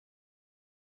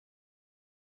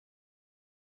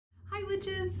Hi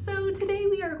witches! So today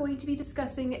we are going to be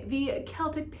discussing the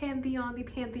Celtic Pantheon, the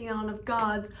pantheon of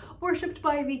gods worshipped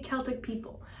by the Celtic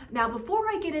people. Now before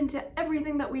I get into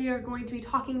everything that we are going to be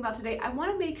talking about today, I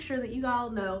want to make sure that you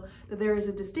all know that there is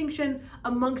a distinction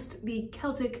amongst the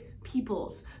Celtic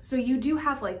peoples. So you do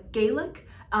have like Gaelic,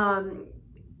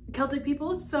 Celtic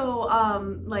peoples,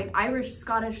 so like Irish,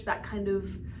 Scottish, that kind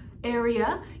of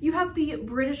area. You have the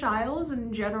British Isles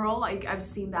in general, like I've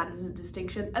seen that as a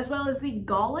distinction, as well as the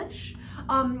Gaulish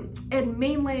and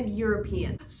mainland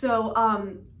European. So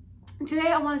today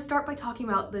I want to start by talking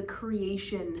about the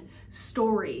creation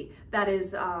story that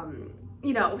is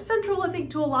you know, central, I think,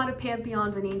 to a lot of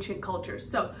pantheons and ancient cultures.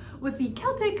 So with the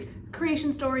Celtic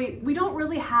creation story, we don't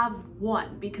really have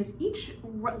one, because each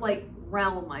like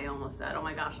realm, I almost said, oh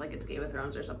my gosh, like it's Game of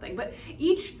Thrones or something, but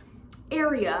each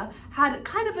area had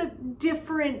kind of a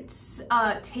different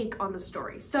take on the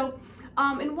story. So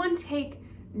in one take,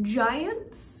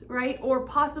 giants, right, or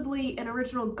possibly an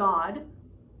original god,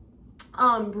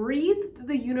 breathed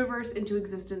the universe into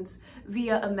existence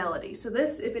via a melody. So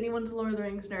this, if anyone's a Lord of the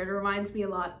Rings nerd, reminds me a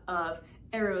lot of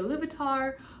Eru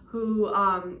Ilúvatar, who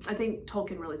I think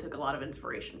Tolkien really took a lot of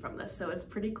inspiration from this, so it's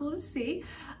pretty cool to see.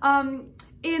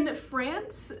 In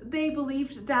France, they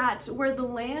believed that where the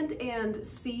land and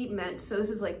sea met, so this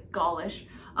is like Gaulish,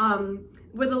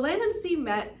 where the land and sea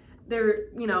met, there,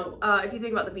 you know, if you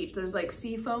think about the beach, there's like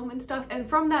sea foam and stuff, and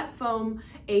from that foam,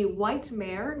 a white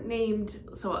mare named,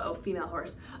 so a female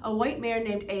horse, a white mare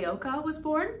named Eoka was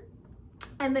born,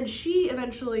 and then she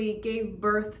eventually gave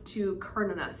birth to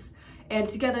Cernunnos, and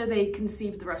together they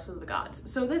conceived the rest of the gods.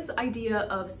 So this idea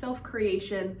of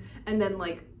self-creation and then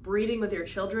like breeding with your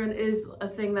children is a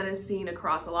thing that is seen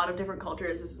across a lot of different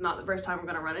cultures. This is not the first time we're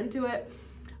gonna run into it.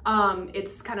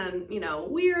 It's kind of, you know,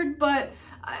 weird, but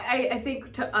I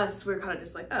think to us, we're kind of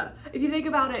just like, if you think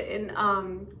about it in,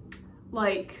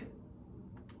 like,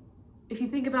 if you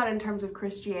think about it in terms of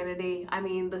Christianity, I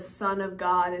mean, the Son of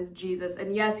God is Jesus,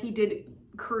 and yes, he did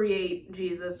create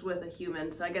Jesus with a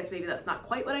human, so I guess maybe that's not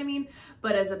quite what I mean,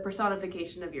 but as a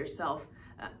personification of yourself.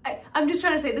 I'm just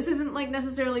trying to say this isn't like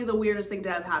necessarily the weirdest thing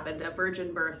to have happened. A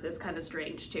virgin birth is kind of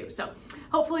strange too, so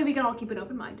hopefully we can all keep an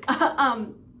open mind.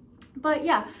 But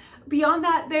yeah, beyond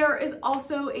that, there is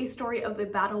also a story of the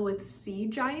battle with sea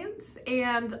giants,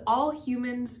 and all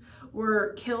humans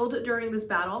were killed during this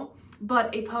battle,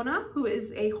 but Epona, who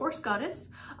is a horse goddess,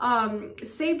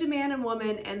 saved a man and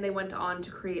woman, and they went on to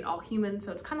create all humans.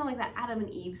 So it's kind of like that Adam and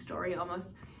Eve story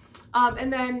almost.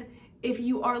 And then if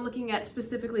you are looking at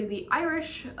specifically the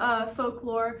Irish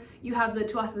folklore, you have the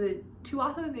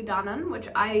Tuatha De Danann, which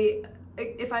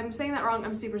if I'm saying that wrong,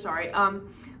 I'm super sorry.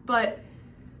 But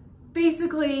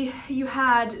basically you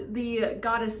had the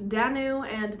goddess Danu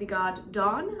and the god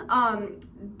Dawn.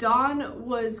 Dawn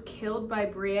was killed by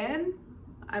Brienne,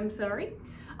 I'm sorry,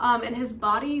 and his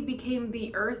body became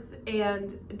the earth,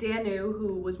 and Danu,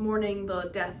 who was mourning the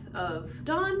death of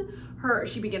Dawn,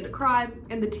 she began to cry,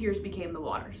 and the tears became the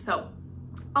water. So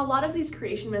a lot of these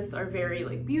creation myths are very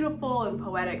like beautiful and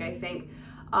poetic, I think,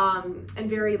 and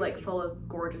very like full of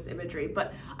gorgeous imagery.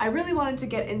 But I really wanted to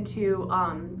get into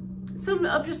some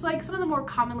of the more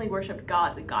commonly worshipped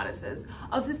gods and goddesses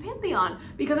of this pantheon,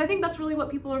 because I think that's really what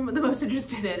people are the most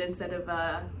interested in instead of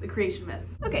the creation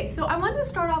myths. Okay, so I wanted to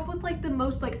start off with like the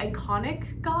most like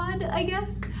iconic god, I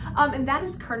guess, and that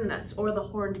is Cernunnos, or the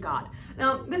horned god.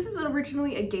 Now this is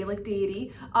originally a Gaelic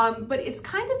deity, but it's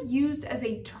kind of used as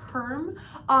a term,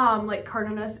 like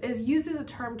Cernunnos is used as a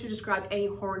term to describe any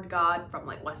horned god from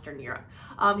like Western Europe.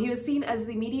 He was seen as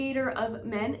the mediator of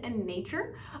men and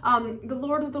nature, the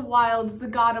Lord of the Wilds, the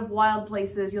god of wild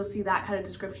places. You'll see that kind of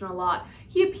description a lot.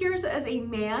 He appears as a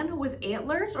man with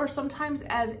antlers, or sometimes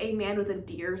as a man with a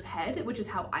deer's head, which is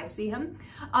how I see him.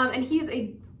 And he is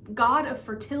a god of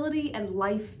fertility and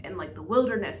life and like the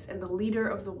wilderness, and the leader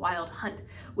of the wild hunt,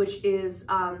 which is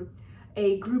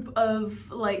a group of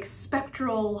like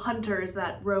spectral hunters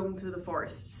that roam through the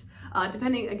forests.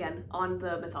 Depending again on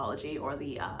the mythology or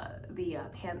the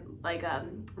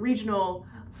regional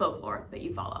folklore that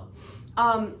you follow.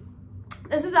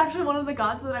 This is actually one of the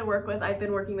gods that I work with. I've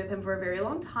been working with him for a very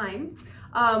long time.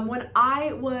 When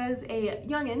I was a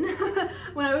youngin',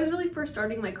 when I was really first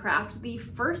starting my craft, the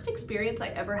first experience I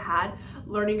ever had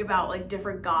learning about like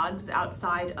different gods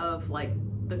outside of like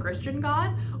the Christian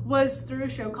god was through a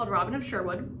show called Robin of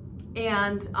Sherwood,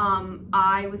 and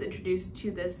I was introduced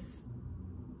to this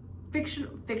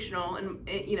fictional and,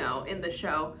 you know, in the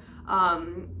show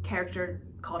character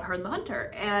called Herne the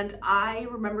Hunter, and I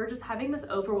remember just having this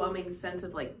overwhelming sense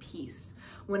of like peace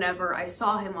whenever I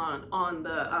saw him on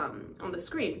the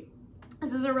screen.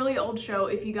 This is a really old show.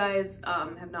 If you guys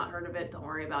have not heard of it, don't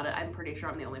worry about it. I'm pretty sure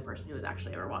I'm the only person who has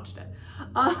actually ever watched it.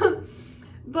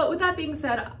 But with that being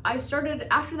said, I started,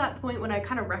 after that point when I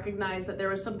kind of recognized that there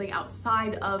was something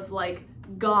outside of like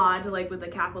God, like with a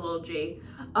capital G,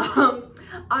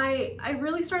 I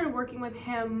really started working with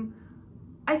him.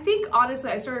 I think honestly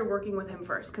I started working with him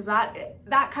first because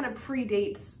that kind of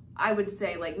predates, I would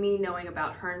say, like me knowing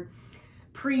about Hearn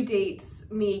predates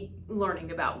me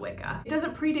learning about Wicca. It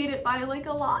doesn't predate it by like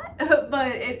a lot, but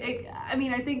I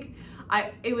mean, I think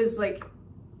it was like,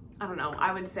 I don't know,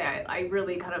 I would say I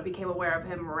really kind of became aware of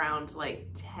him around like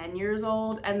 10 years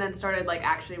old, and then started like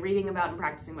actually reading about and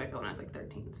practicing Wicca when I was like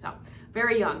 13. So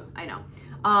very young, I know.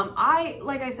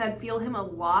 Like I said, feel him a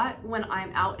lot when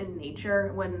I'm out in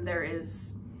nature, when there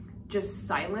is just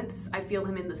silence. I feel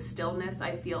him in the stillness.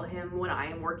 I feel him when I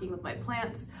am working with my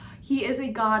plants. He is a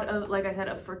god of, like I said,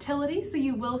 of fertility, so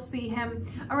you will see him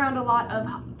around a lot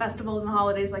of festivals and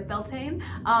holidays like Beltane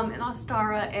and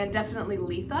Ostara, and definitely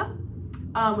Letha,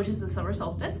 which is the summer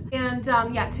solstice. And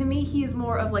yeah, to me, he is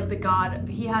more of like the god.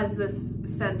 He has this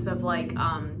sense of like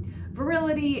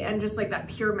virility and just like that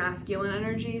pure masculine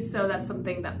energy. So that's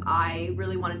something that I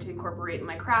really wanted to incorporate in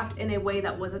my craft in a way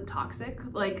that wasn't toxic,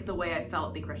 like the way I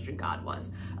felt the Christian god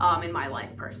was in my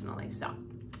life personally. So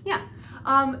yeah.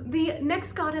 The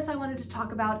next goddess I wanted to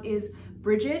talk about is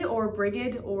Brigid or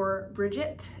Brigid or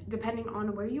Bridget, depending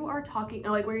on where you are talking,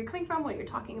 like where you're coming from, what you're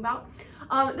talking about.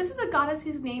 This is a goddess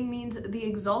whose name means the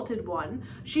exalted one.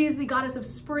 She is the goddess of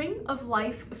spring, of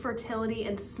life, fertility,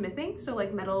 and smithing, so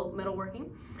like metalworking.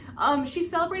 She's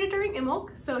celebrated during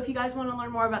Imbolc, so if you guys want to learn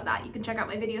more about that, you can check out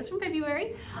my videos from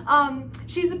February.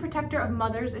 She's the protector of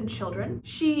mothers and children.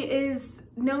 She is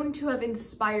known to have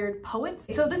inspired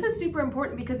poets. So this is super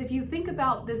important because if you think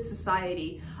about this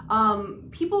society,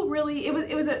 people really,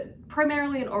 it was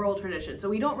primarily an oral tradition. So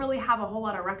we don't really have a whole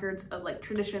lot of records of like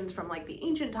traditions from like the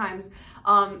ancient times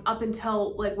up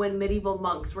until like when medieval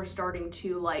monks were starting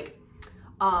to like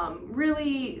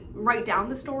really write down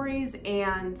the stories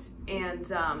and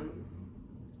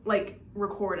like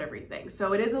record everything.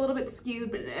 So it is a little bit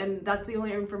skewed, and that's the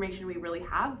only information we really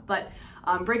have, but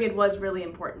Brigid was really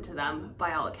important to them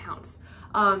by all accounts.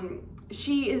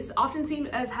 She is often seen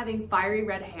as having fiery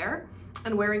red hair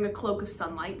and wearing a cloak of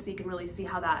sunlight, so you can really see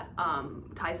how that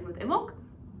ties in with Imbolc.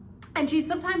 And she's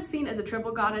sometimes seen as a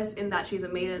triple goddess in that she's a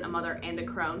maiden, a mother, and a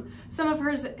crone. Some of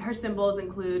her symbols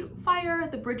include fire,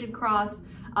 the Brigid cross,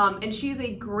 and she's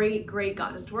a great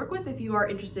goddess to work with if you are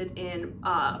interested in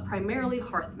primarily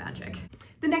hearth magic.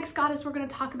 The next goddess we're going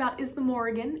to talk about is the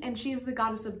Morrigan, and she is the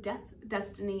goddess of death,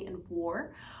 destiny, and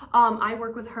war. I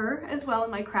work with her as well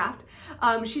in my craft.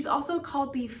 She's also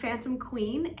called the Phantom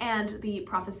Queen and the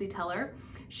Prophecy Teller.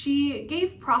 She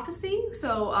gave prophecy,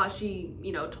 so she,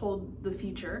 you know, told the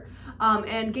future,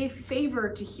 and gave favor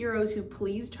to heroes who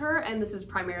pleased her, and this is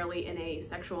primarily in a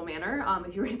sexual manner,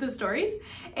 if you read the stories.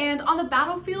 And on the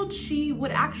battlefield, she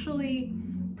would actually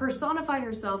personify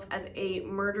herself as a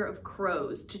murder of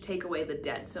crows to take away the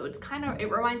dead. So it's kind of,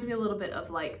 it reminds me a little bit of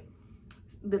like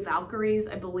the Valkyries,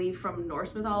 I believe, from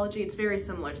Norse mythology. It's very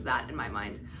similar to that in my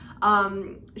mind.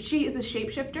 She is a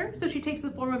shapeshifter, so she takes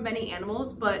the form of many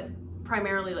animals, but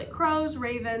primarily like crows,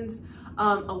 ravens,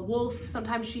 a wolf.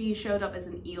 Sometimes she showed up as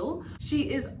an eel.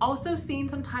 She is also seen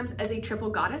sometimes as a triple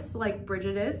goddess like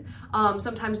Brigid is,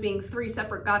 sometimes being 3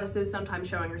 separate goddesses, sometimes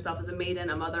showing herself as a maiden,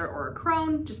 a mother, or a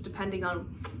crone, just depending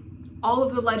on all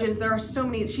of the legends. There are so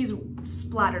many, she's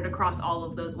splattered across all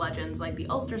of those legends, like the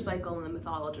Ulster cycle and the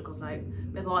mythological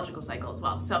cycle as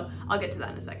well. So I'll get to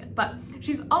that in a second. But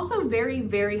she's also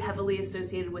very heavily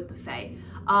associated with the Fae.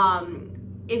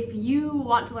 If you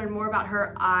want to learn more about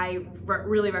her, I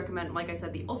really recommend, like I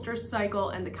said, the Ulster cycle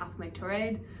and the Cathmaig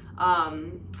Torreid.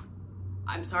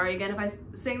 I'm sorry again if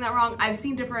I'm saying that wrong. I've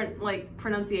seen different like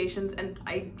pronunciations, and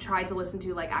I tried to listen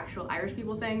to like actual Irish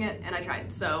people saying it, and I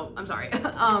tried, so I'm sorry.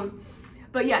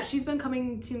 But yeah, she's been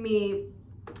coming to me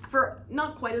for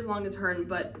not quite as long as Hearn,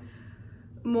 but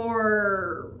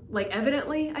more like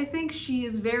evidently. I think she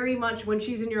is very much, when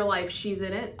she's in your life, she's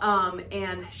in it,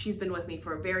 and she's been with me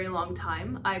for a very long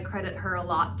time. I credit her a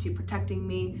lot to protecting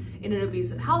me in an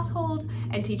abusive household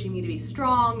and teaching me to be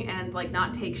strong and like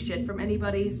not take shit from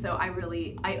anybody. So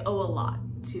I owe a lot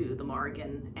to the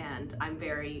Morrigan, and I'm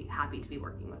very happy to be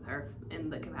working with her in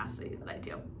the capacity that I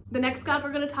do. The next god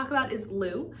we're going to talk about is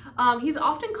Lu. He's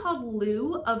often called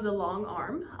Lu of the long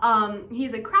arm.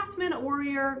 He's a craftsman, a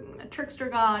warrior, a trickster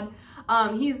god.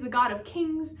 He's the god of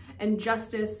kings and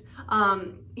justice.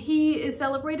 He is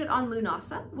celebrated on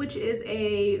Lunasa, which is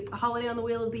a holiday on the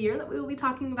Wheel of the Year that we will be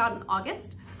talking about in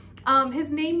August.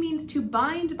 His name means to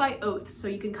bind by oath, so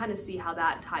you can kind of see how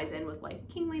that ties in with like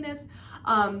kingliness.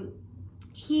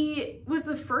 He was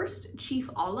the first chief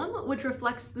alim, which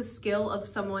reflects the skill of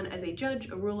someone as a judge,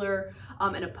 a ruler,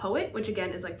 and a poet, which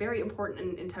again is like very important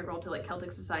and integral to like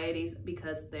Celtic societies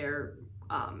because their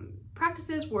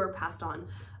practices were passed on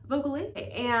vocally.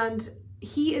 And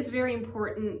he is very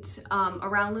important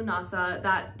around Lunasa.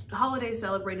 That holiday is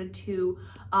celebrated to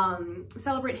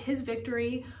celebrate his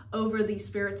victory over the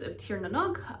spirits of Tir na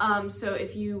Nog. So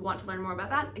if you want to learn more about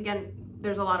that, again,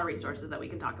 there's a lot of resources that we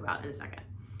can talk about in a second.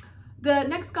 The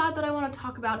next god that I want to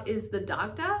talk about is the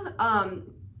Dagda.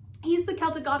 He's the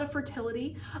Celtic god of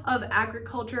fertility, of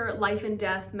agriculture, life and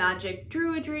death, magic,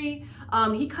 druidry.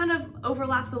 He kind of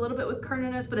overlaps a little bit with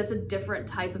Cernunnos, but it's a different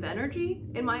type of energy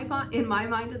in my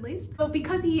mind at least. But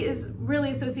because he is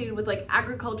really associated with like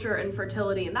agriculture and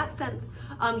fertility in that sense,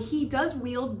 he does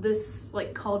wield this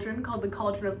like cauldron called the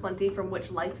Cauldron of Plenty from which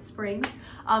life springs.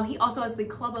 He also has the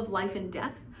Club of Life and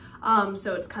Death.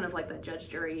 So it's kind of like the judge,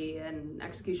 jury, and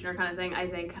executioner kind of thing, I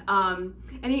think.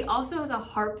 And he also has a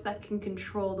harp that can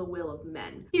control the will of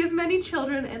men. He has many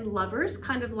children and lovers,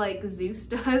 kind of like Zeus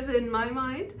does in my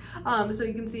mind. So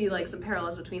you can see like some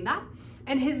parallels between that.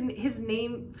 And his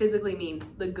name physically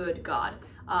means the good god.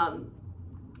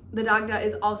 The Dagda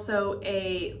is also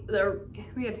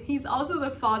he's also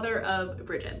the father of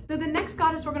Bridget. So the next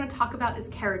goddess we're going to talk about is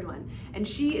Caradwen, and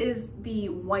she is the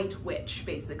white witch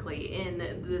basically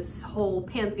in this whole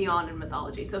pantheon and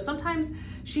mythology. So sometimes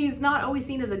she's not always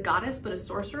seen as a goddess but a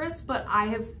sorceress, but I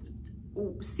have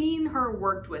seen her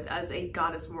worked with as a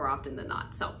goddess more often than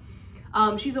not. So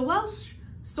she's a Welsh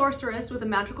sorceress with a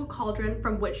magical cauldron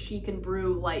from which she can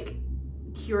brew like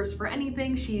cures for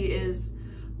anything. She is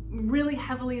really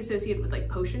heavily associated with like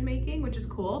potion making, which is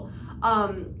cool.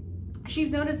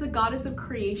 She's known as the goddess of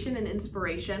creation and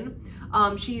inspiration.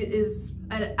 She is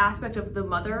an aspect of the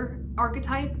mother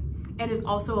archetype and is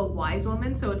also a wise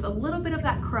woman, so it's a little bit of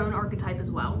that crone archetype as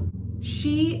well.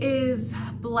 She is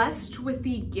blessed with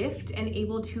the gift and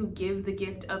able to give the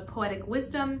gift of poetic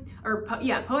wisdom, or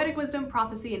poetic wisdom,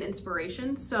 prophecy, and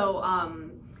inspiration. So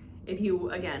if you,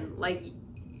 again, like,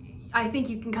 I think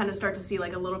you can kind of start to see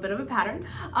like a little bit of a pattern.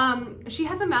 She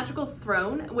has a magical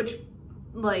throne, which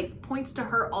like points to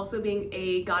her also being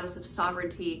a goddess of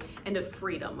sovereignty and of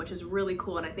freedom, which is really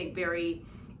cool and I think very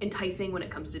enticing when it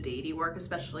comes to deity work,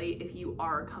 especially if you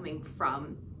are coming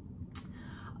from,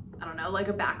 I don't know, like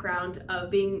a background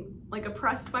of being like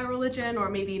oppressed by religion or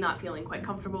maybe not feeling quite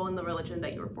comfortable in the religion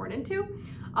that you were born into.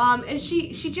 And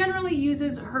she generally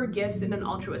uses her gifts in an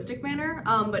altruistic manner,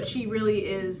 but she really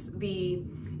is the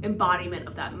embodiment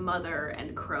of that mother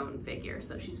and crone figure.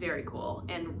 So she's very cool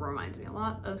and reminds me a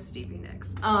lot of Stevie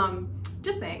Nicks.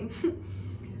 Just saying.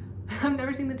 I've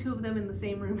never seen the two of them in the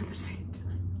same room at the same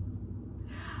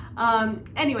time.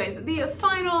 Anyways, the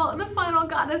final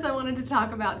goddess I wanted to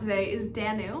talk about today is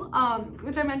Danu,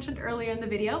 which I mentioned earlier in the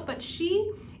video, but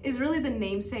she is really the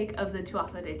namesake of the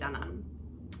Tuatha De Danann.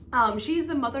 She's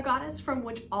the mother goddess from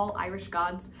which all Irish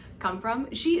gods come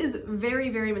from. She is very,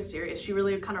 very mysterious. She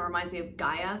really kind of reminds me of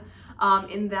Gaia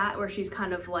in that where she's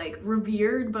kind of like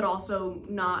revered, but also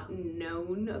not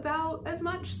known about as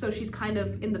much. So she's kind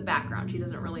of in the background. She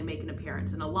doesn't really make an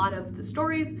appearance in a lot of the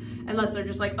stories unless they're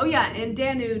just like, oh yeah, and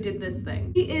Danu did this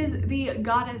thing. She is the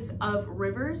goddess of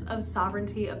rivers, of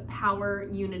sovereignty, of power,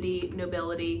 unity,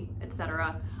 nobility,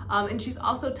 etc. And she's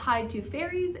also tied to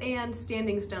fairies and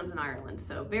standing stones in Ireland.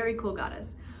 So very cool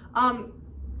goddess.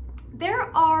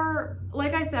 There are,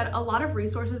 like I said, a lot of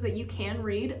resources that you can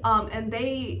read, and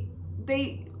they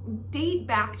date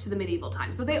back to the medieval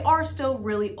times. So they are still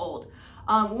really old.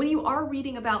 When you are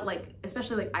reading about like,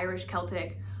 especially like Irish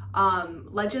Celtic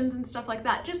legends and stuff like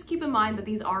that, just keep in mind that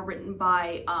these are written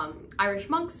by Irish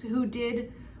monks who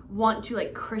did want to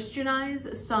like Christianize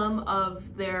some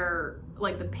of their,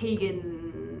 like the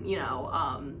pagan, you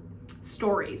know,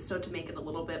 stories, so to make it a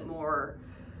little bit more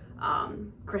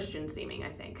Christian seeming, I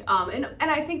think. And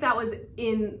I think that was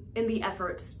in the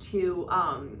efforts to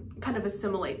kind of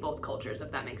assimilate both cultures,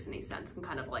 if that makes any sense, and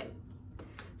kind of like,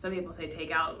 some people say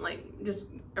take out, like just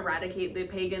eradicate the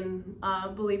pagan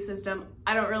belief system.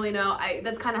 I don't really know.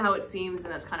 That's kind of how it seems,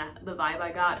 and that's kind of the vibe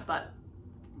I got, but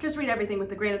just read everything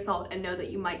with a grain of salt and know that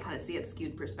you might kind of see it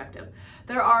skewed perspective.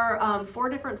 There are 4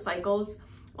 different cycles,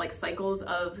 like cycles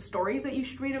of stories that you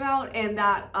should read about, and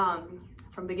that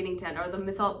from beginning to end are the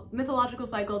mythological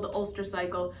cycle, the Ulster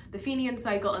cycle, the Fenian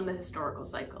cycle, and the historical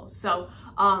cycle. So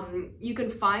you can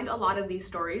find a lot of these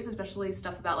stories, especially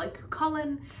stuff about like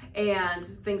Cullen and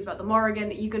things about the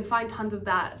Morrigan. You can find tons of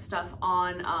that stuff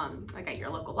on like at your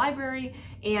local library,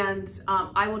 and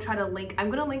I will try to link, I'm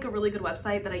gonna link a really good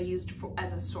website that I used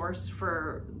as a source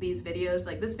for these videos,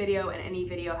 like this video and any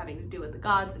video having to do with the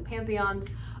gods and pantheons.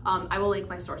 I will link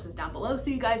my sources down below so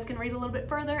you guys can read a little bit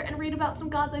further and read about some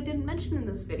gods I didn't mention in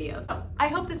this video. So I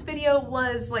hope this video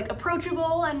was like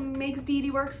approachable and makes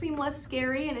deity work seem less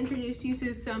scary and introduce you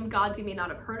to some gods you may not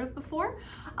have heard of before.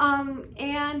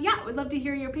 And yeah, I would love to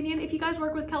hear your opinion. If you guys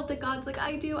work with Celtic gods like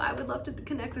I do, I would love to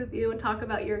connect with you and talk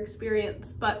about your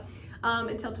experience. But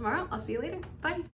until tomorrow, I'll see you later. Bye.